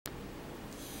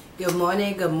Good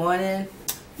morning,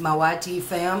 my YT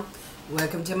fam.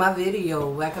 Welcome to my video.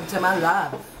 Welcome to my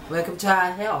live. Welcome to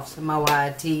our house, my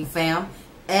YT fam.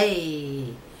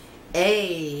 Hey,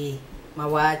 my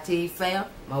YT fam,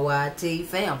 my YT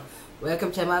fam.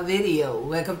 Welcome to my video.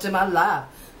 Welcome to my live.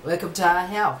 Welcome to our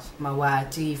house, my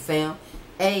YT fam.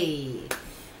 Hey.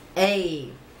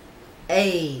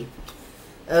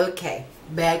 Okay,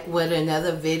 back with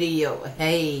another video.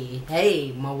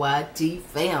 Hey, my YT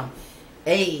fam.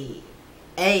 Hey.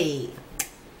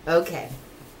 Okay.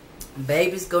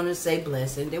 Baby's gonna say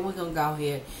blessing. Then we're gonna go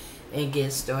ahead and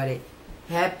get started.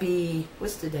 Happy,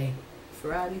 what's today?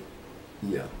 Friday?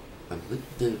 Yeah. I believe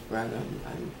it's Friday.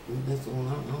 That's all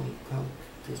I don't call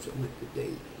just a week today.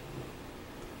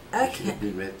 I should can't be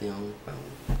right there on the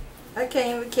phone. I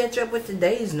can't even catch up with the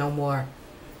days no more.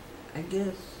 I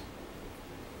guess.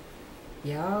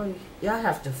 Y'all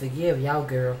have to forgive y'all,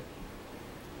 girl.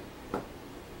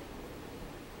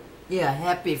 Yeah,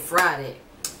 happy Friday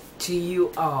to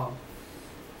you all.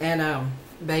 And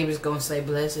baby's gonna say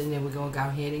blessing, and then we're gonna go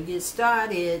ahead and get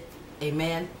started.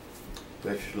 Amen.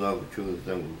 Precious Lord, the truth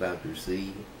that we're about to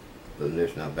receive, but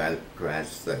let's not about it,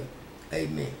 Christ say.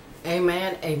 Amen.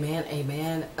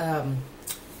 Amen.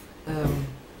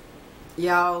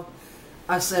 Y'all,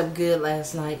 I slept good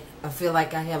last night. I feel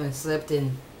like I haven't slept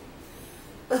in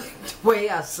the way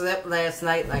I slept last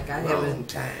night. Like I haven't.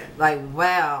 Time. Like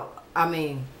wow. I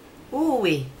mean,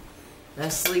 ooh-wee.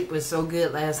 That sleep was so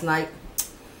good last night.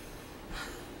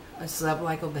 I slept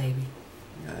like a baby.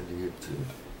 I did too.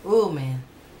 Oh man.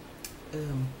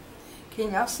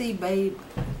 Can y'all see Babe?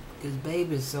 Because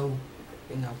Babe is so,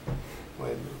 you know.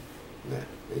 Wait a minute. Nah,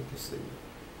 they can see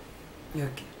me.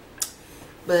 Okay.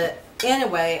 But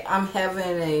anyway, I'm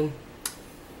having a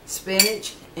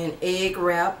spinach and egg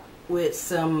wrap with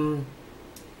some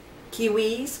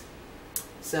kiwis.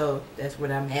 So that's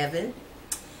what I'm having.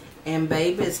 And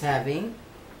Babe is having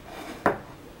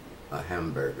A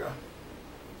hamburger.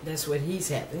 that's what he's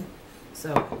having.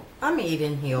 So I'm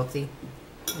eating healthy,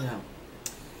 you know.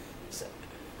 So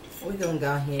we're gonna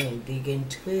go ahead and dig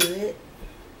into it.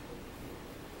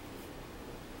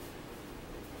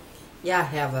 Y'all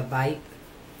have a bite.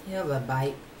 Have a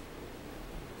bite.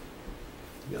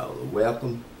 Y'all are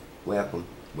welcome.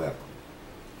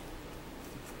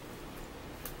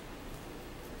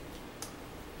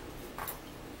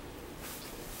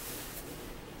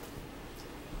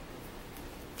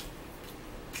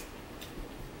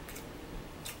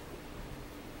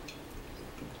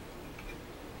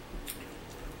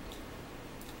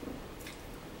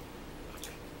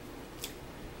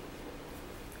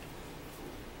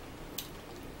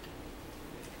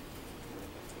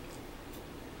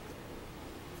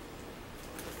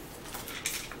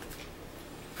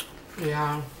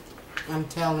 Yeah, I'm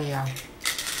telling y'all.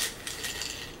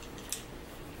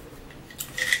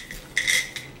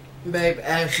 Babe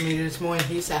asked me this morning,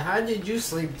 he said, how did you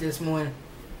sleep this morning?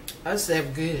 I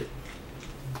slept good.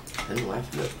 I know I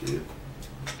slept good.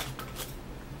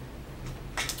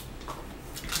 I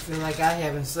feel like I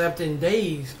haven't slept in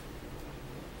days.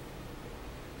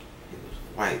 It was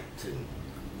white too.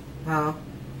 Huh?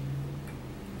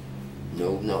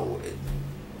 No.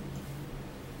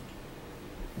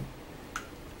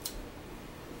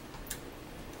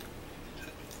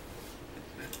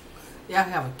 Y'all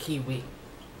have a kiwi.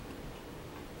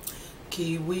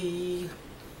 Kiwi.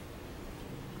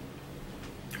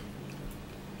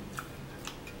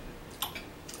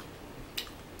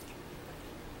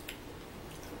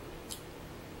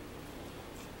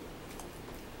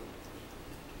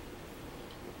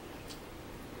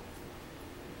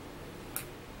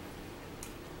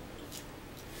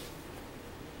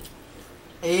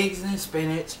 Eggs and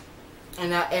spinach.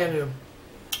 And I added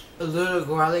a little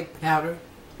garlic powder.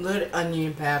 Little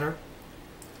onion powder.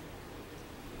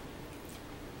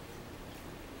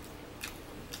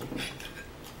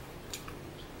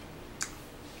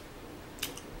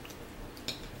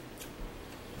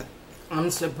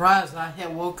 I'm surprised I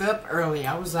had woke up early.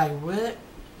 I was like, what?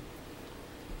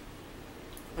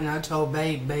 And I told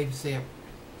Babe. Babe said,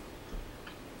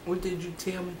 what did you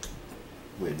tell me?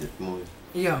 When this morning?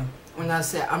 Yeah. When I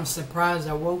said, I'm surprised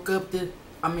I woke up this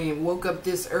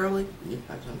early. Yeah,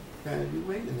 I'm surprised you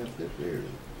waking up this early.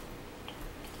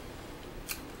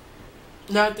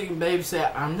 Nothing, Babe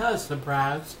said, I'm not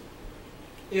surprised.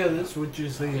 Yeah, that's what you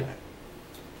said.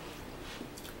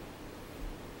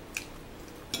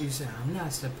 You said, I'm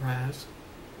not surprised.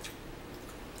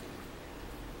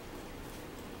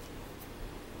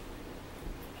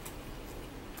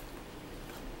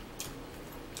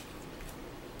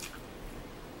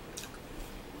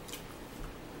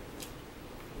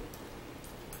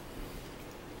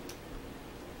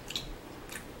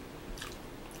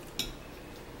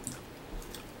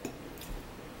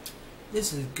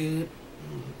 This is good.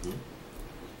 Mm-hmm.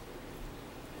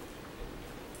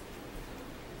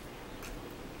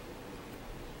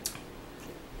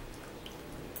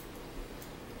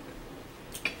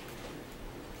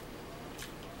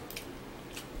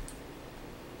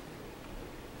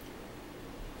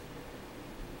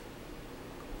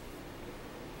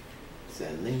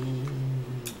 Celine.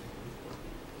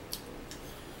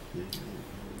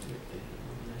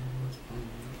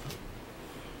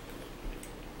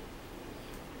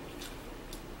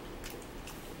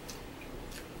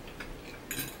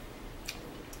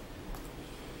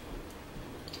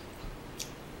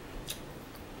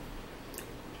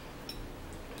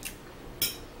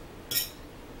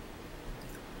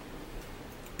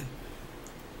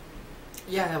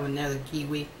 Y'all have another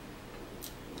kiwi.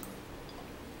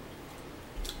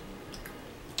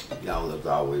 Y'all is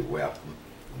always welcome.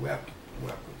 Welcome.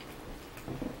 Welcome.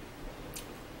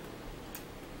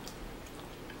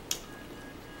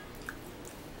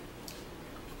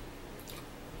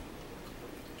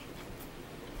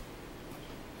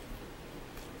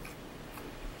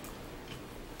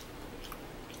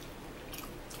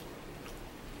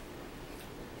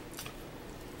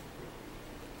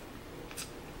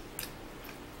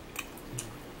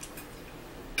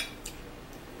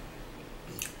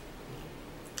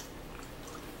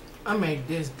 I made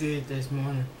this good this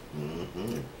morning.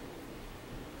 Mm-hmm.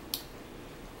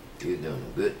 You're doing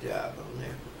a good job on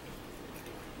there.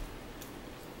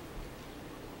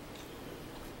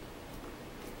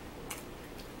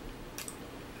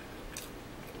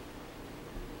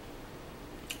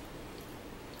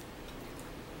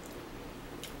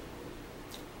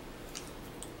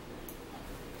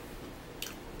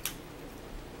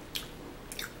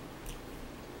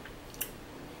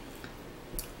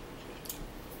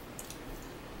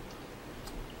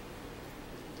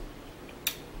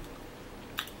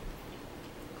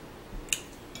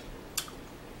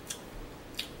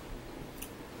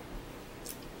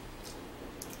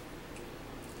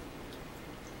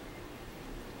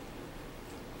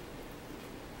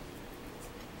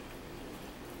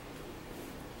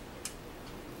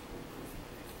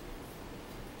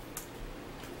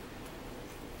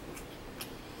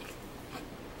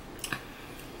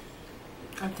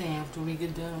 I think after we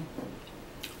get done,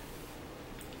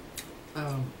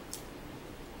 I'm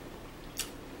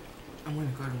gonna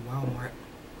go to Walmart.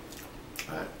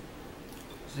 Alright.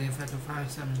 See if I can find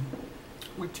some,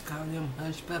 what you call them,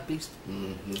 hush puppies.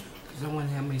 Mm-hmm. Because I want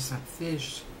to have me some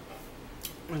fish,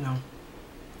 you know,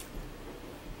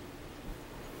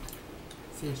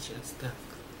 fish and stuff.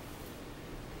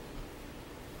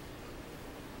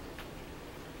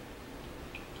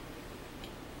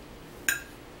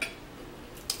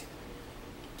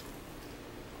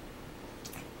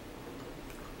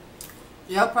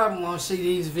 Y'all probably won't see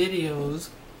these videos.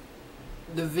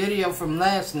 The video from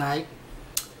last night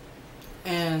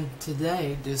and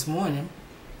today, this morning,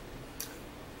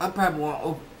 I probably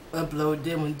won't upload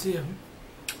them until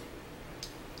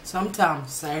sometime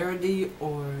Saturday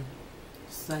or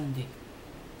Sunday.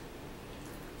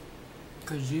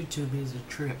 Because YouTube is a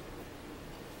trip.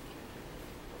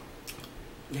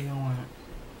 They don't want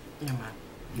it. Never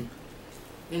mind.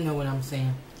 You know what I'm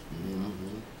saying.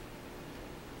 Mm-hmm.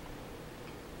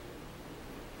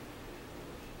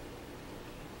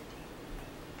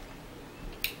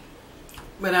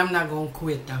 But I'm not going to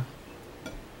quit though.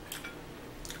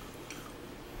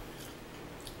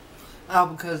 Oh,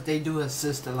 because they do a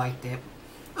sister like that.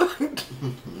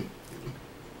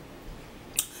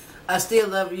 I still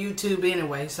love YouTube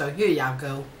anyway, so here y'all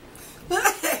go.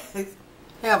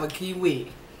 Have a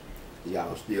kiwi.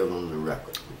 Y'all still on the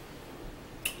record.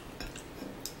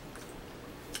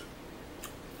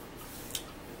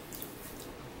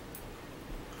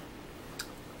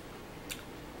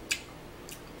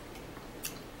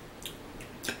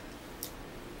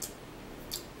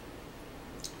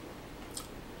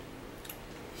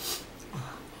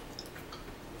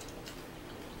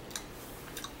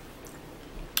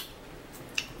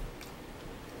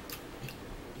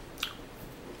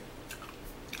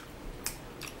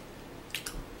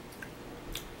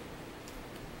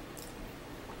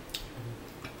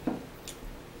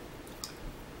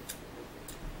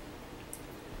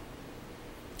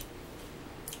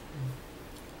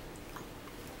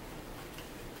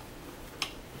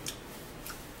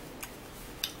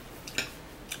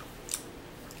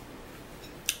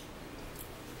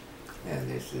 And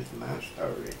this is my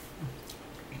story.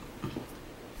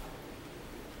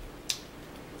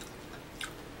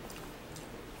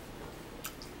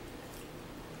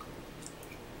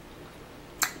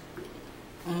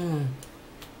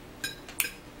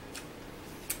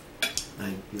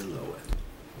 Thank you, Lord.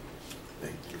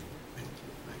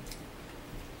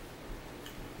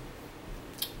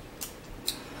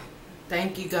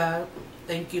 Thank you, God.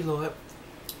 Thank you, Lord,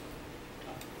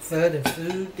 for the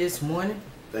food this morning.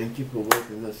 Thank you for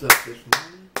waking us up this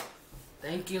morning.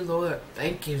 Thank you, Lord.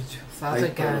 Thank you, Father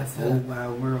Thank God. you for the whole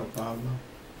wide world, Father.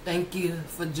 Thank you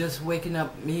for just waking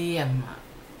up me and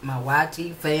my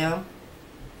YT fam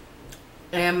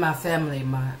and my family,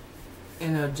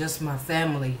 just my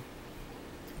family.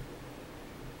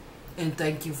 And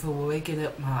thank you for waking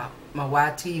up my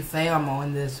YT fam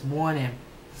on this morning.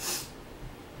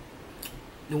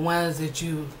 The ones that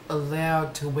you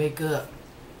allowed to wake up.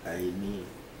 Amen.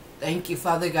 Thank you,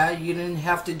 Father God. You didn't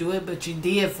have to do it, but you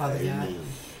did, Father Amen. God.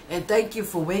 And thank you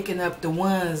for waking up the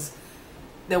ones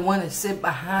that want to sit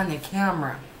behind the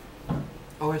camera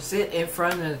or sit in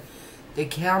front of the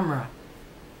camera,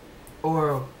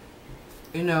 or,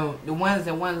 the ones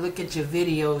that want to look at your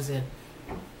videos and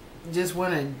just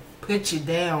want to put you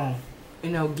down,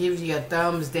 give you a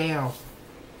thumbs down.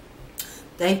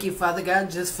 Thank you, Father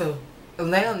God, just for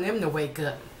allowing them to wake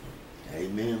up.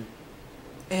 Amen.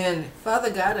 And Father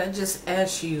God, I just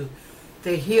ask you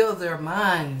to heal their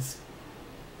minds.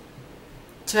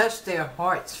 Touch their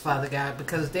hearts, Father God,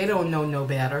 because they don't know no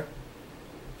better.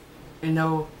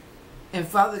 And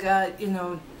Father God,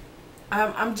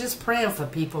 I'm just praying for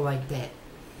people like that.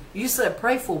 You said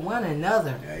pray for one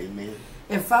another. Amen.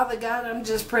 And Father God, I'm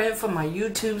just praying for my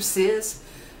YouTube sis,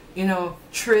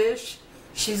 Trish.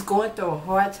 She's going through a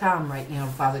hard time right now,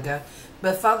 Father God.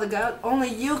 But Father God, only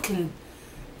you can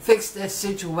fix that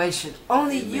situation.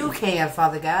 Only Amen. you can,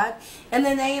 Father God. In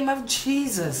the name of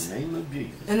Jesus. In the name of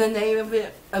Jesus. In the name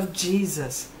of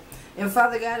Jesus. And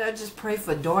Father God, I just pray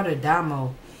for daughter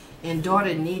Damo and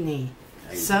daughter Nene,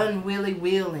 Amen. son Willie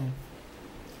Wheeling,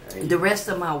 Amen. the rest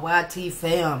of my YT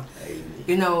fam.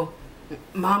 Amen.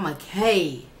 Mama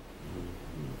Kay.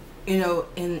 And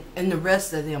the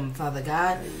rest of them, Father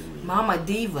God. Amen. Mama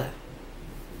Diva.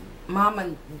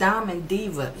 Mama Diamond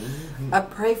Diva. Mm-hmm. I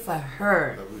pray for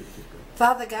her.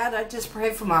 Father God, I just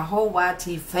pray for my whole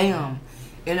YT fam.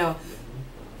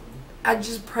 I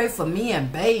just pray for me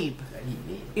and Babe.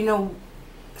 Amen.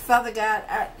 Father God,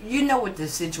 you know what the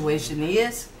situation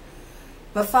is.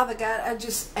 But Father God, I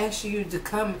just ask you to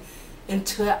come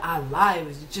into our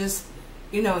lives. Just,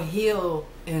 heal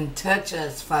and touch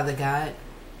us, Father God.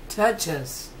 Touch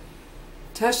us.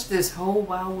 Touch this whole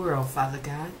wide world, Father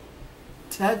God.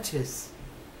 Touch us.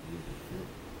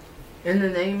 In the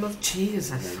name of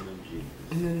Jesus.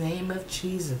 In the name of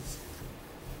Jesus.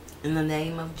 In the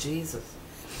name of Jesus.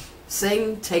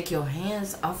 Satan, take your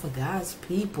hands off of God's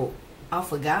people.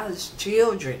 Off of God's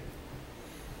children.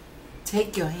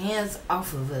 Take your hands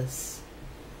off of us.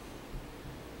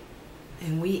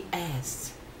 And we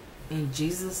ask in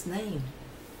Jesus' name.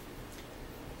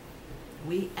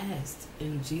 We asked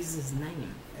in Jesus'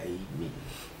 name. Amen.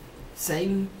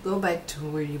 Satan, go back to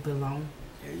where you belong.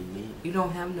 Amen. You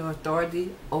don't have no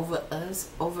authority over us,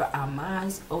 over our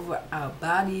minds, over our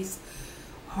bodies,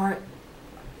 heart,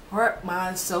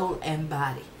 mind, soul, and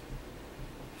body.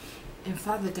 And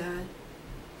Father God,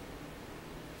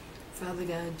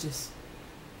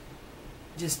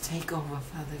 just take over,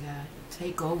 Father God.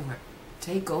 Take over.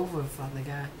 Take over, Father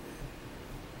God.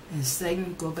 And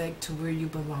Satan, go back to where you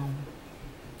belong.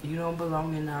 You don't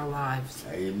belong in our lives.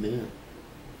 Amen.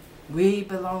 We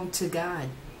belong to God,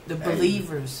 the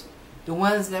believers, the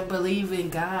ones that believe in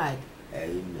God.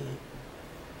 Amen.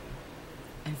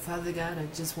 And Father God, I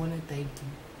just want to thank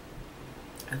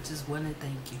you. I just want to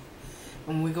thank you.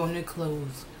 And we're going to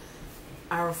close.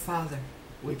 Our Father,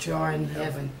 which art in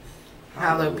heaven,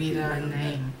 hallowed be thy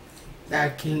name. Thy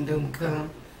kingdom come,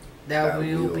 thy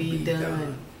will be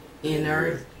done in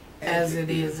earth as it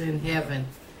is in heaven.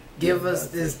 Give us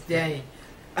this day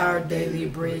our daily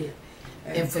bread,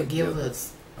 and forgive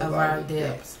us of our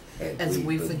debts, as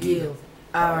we forgive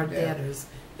our debtors.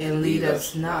 And lead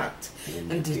us not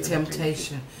into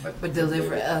temptation, but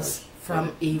deliver us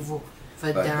from evil.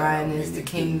 For thine is the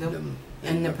kingdom,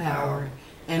 and the power,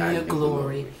 and the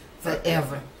glory,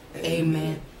 forever.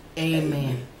 Amen.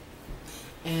 Amen.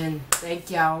 And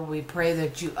thank y'all. We pray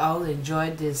that you all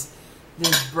enjoyed this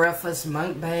breakfast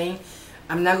mukbang.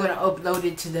 I'm not going to upload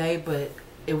it today, but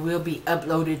it will be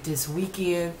uploaded this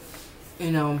weekend.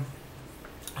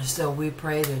 So we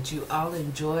pray that you all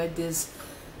enjoyed this,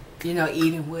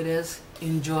 eating with us,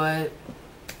 enjoyed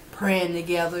praying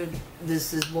together.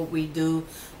 This is what we do.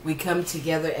 We come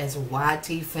together as a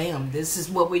YT fam. This is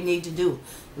what we need to do.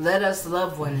 Let us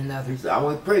love one another. I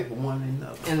always pray for one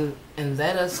another. And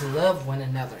let us love one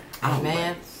another.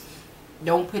 Amen.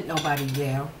 Don't put nobody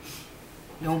down.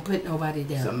 Don't put nobody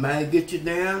down. Somebody get you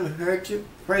down and hurt you,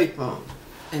 pray for them.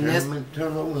 And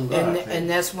and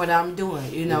that's what I'm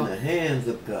doing, you know. In the hands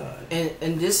of God.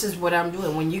 And this is what I'm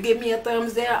doing. When you give me a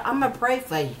thumbs down, I'm gonna pray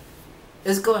for you.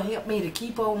 It's gonna help me to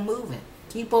keep on moving.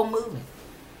 Keep on moving.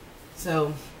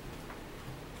 So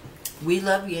we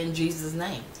love you in Jesus'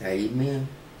 name. Amen.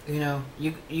 You know,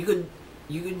 you could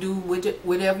do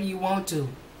whatever you want to,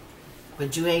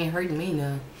 but you ain't hurting me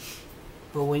none.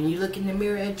 But when you look in the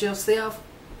mirror at yourself,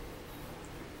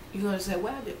 you're gonna say,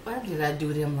 why did I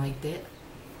do them like that?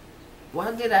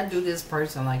 Why did I do this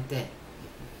person like that?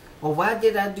 Or why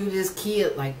did I do this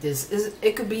kid like this?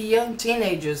 It could be young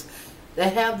teenagers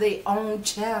that have their own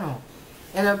channel,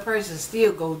 and a person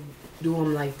still go do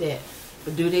them like that.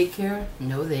 But do they care?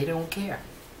 No, they don't care.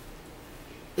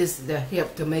 It's the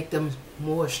help to make them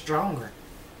more stronger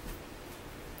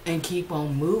and keep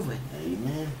on moving.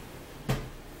 Amen.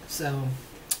 So,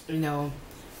 you know,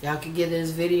 y'all can give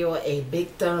this video a big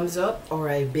thumbs up or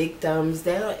a big thumbs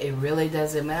down. It really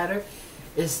doesn't matter.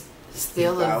 It's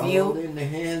still a view. In the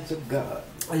hands of God.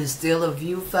 It's still a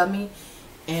view for me.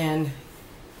 And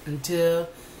until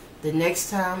the next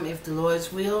time, if the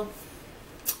Lord's will,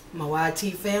 my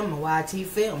YT fam,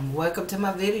 welcome to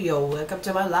my video. Welcome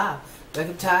to my live.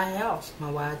 Welcome to our house,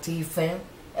 my YT fam.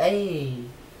 Hey.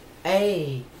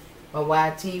 My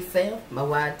YT fam.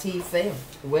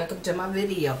 Welcome to my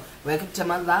video. Welcome to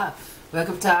my live.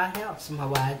 Welcome to our house, my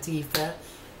YT fam.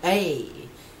 Hey.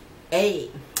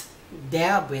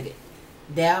 Dab with it.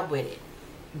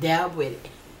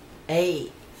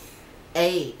 Hey.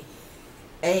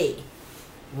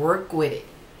 Work with it.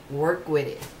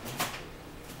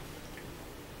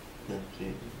 That's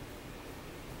it.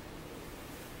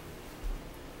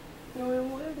 You know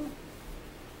what?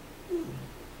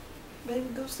 Baby,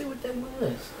 go see what that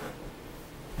was.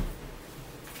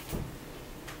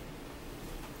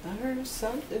 I heard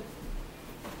something.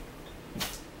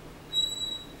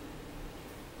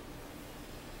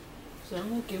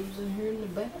 Sounded like it was in here in the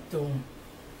bathroom.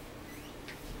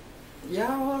 Y'all,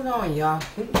 hold on, y'all.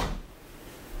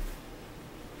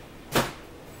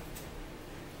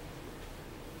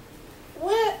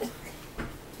 What?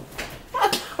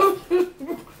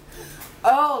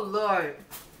 Oh, Lord.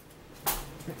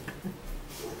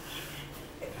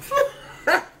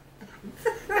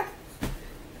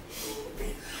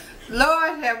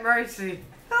 Lord have mercy.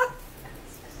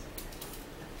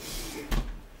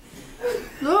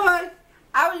 Lord,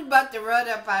 I was about to run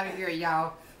up out of here,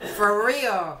 y'all. For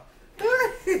real.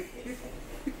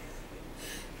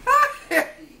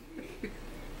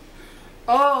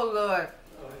 Oh, Lord.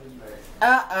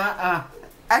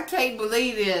 I can't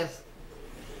believe this.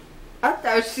 I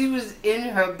thought she was in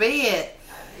her bed.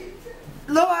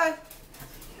 Lord.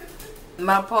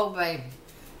 My poor baby.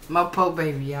 My poor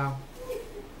baby, y'all.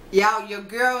 Y'all, your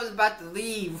girl was about to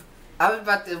leave. I was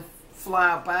about to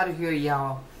fly up out of here,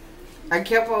 y'all. I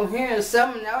kept on hearing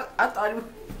something. I thought, it was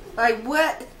like,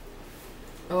 what?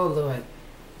 Oh, Lord.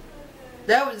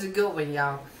 That was a good one,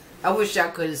 y'all. I wish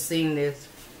y'all could have seen this.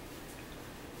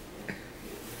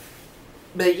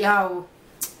 But y'all,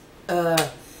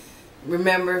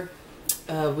 remember,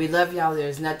 we love y'all.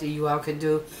 There's nothing you all can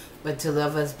do but to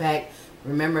love us back.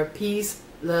 Remember, peace,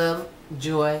 love,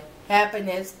 joy,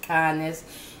 happiness, kindness.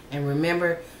 And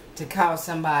remember to call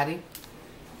somebody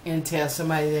and tell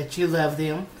somebody that you love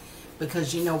them.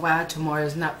 Because you know why? Tomorrow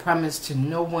is not promised to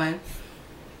no one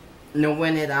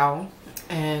at all.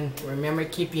 And remember,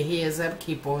 keep your heads up,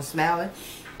 keep on smiling,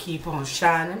 keep on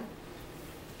shining.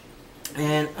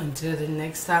 And until the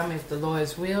next time, if the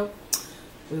Lord's will,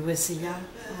 we will see y'all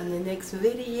on the next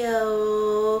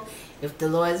video. If the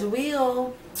Lord's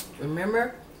will,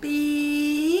 remember,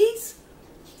 peace.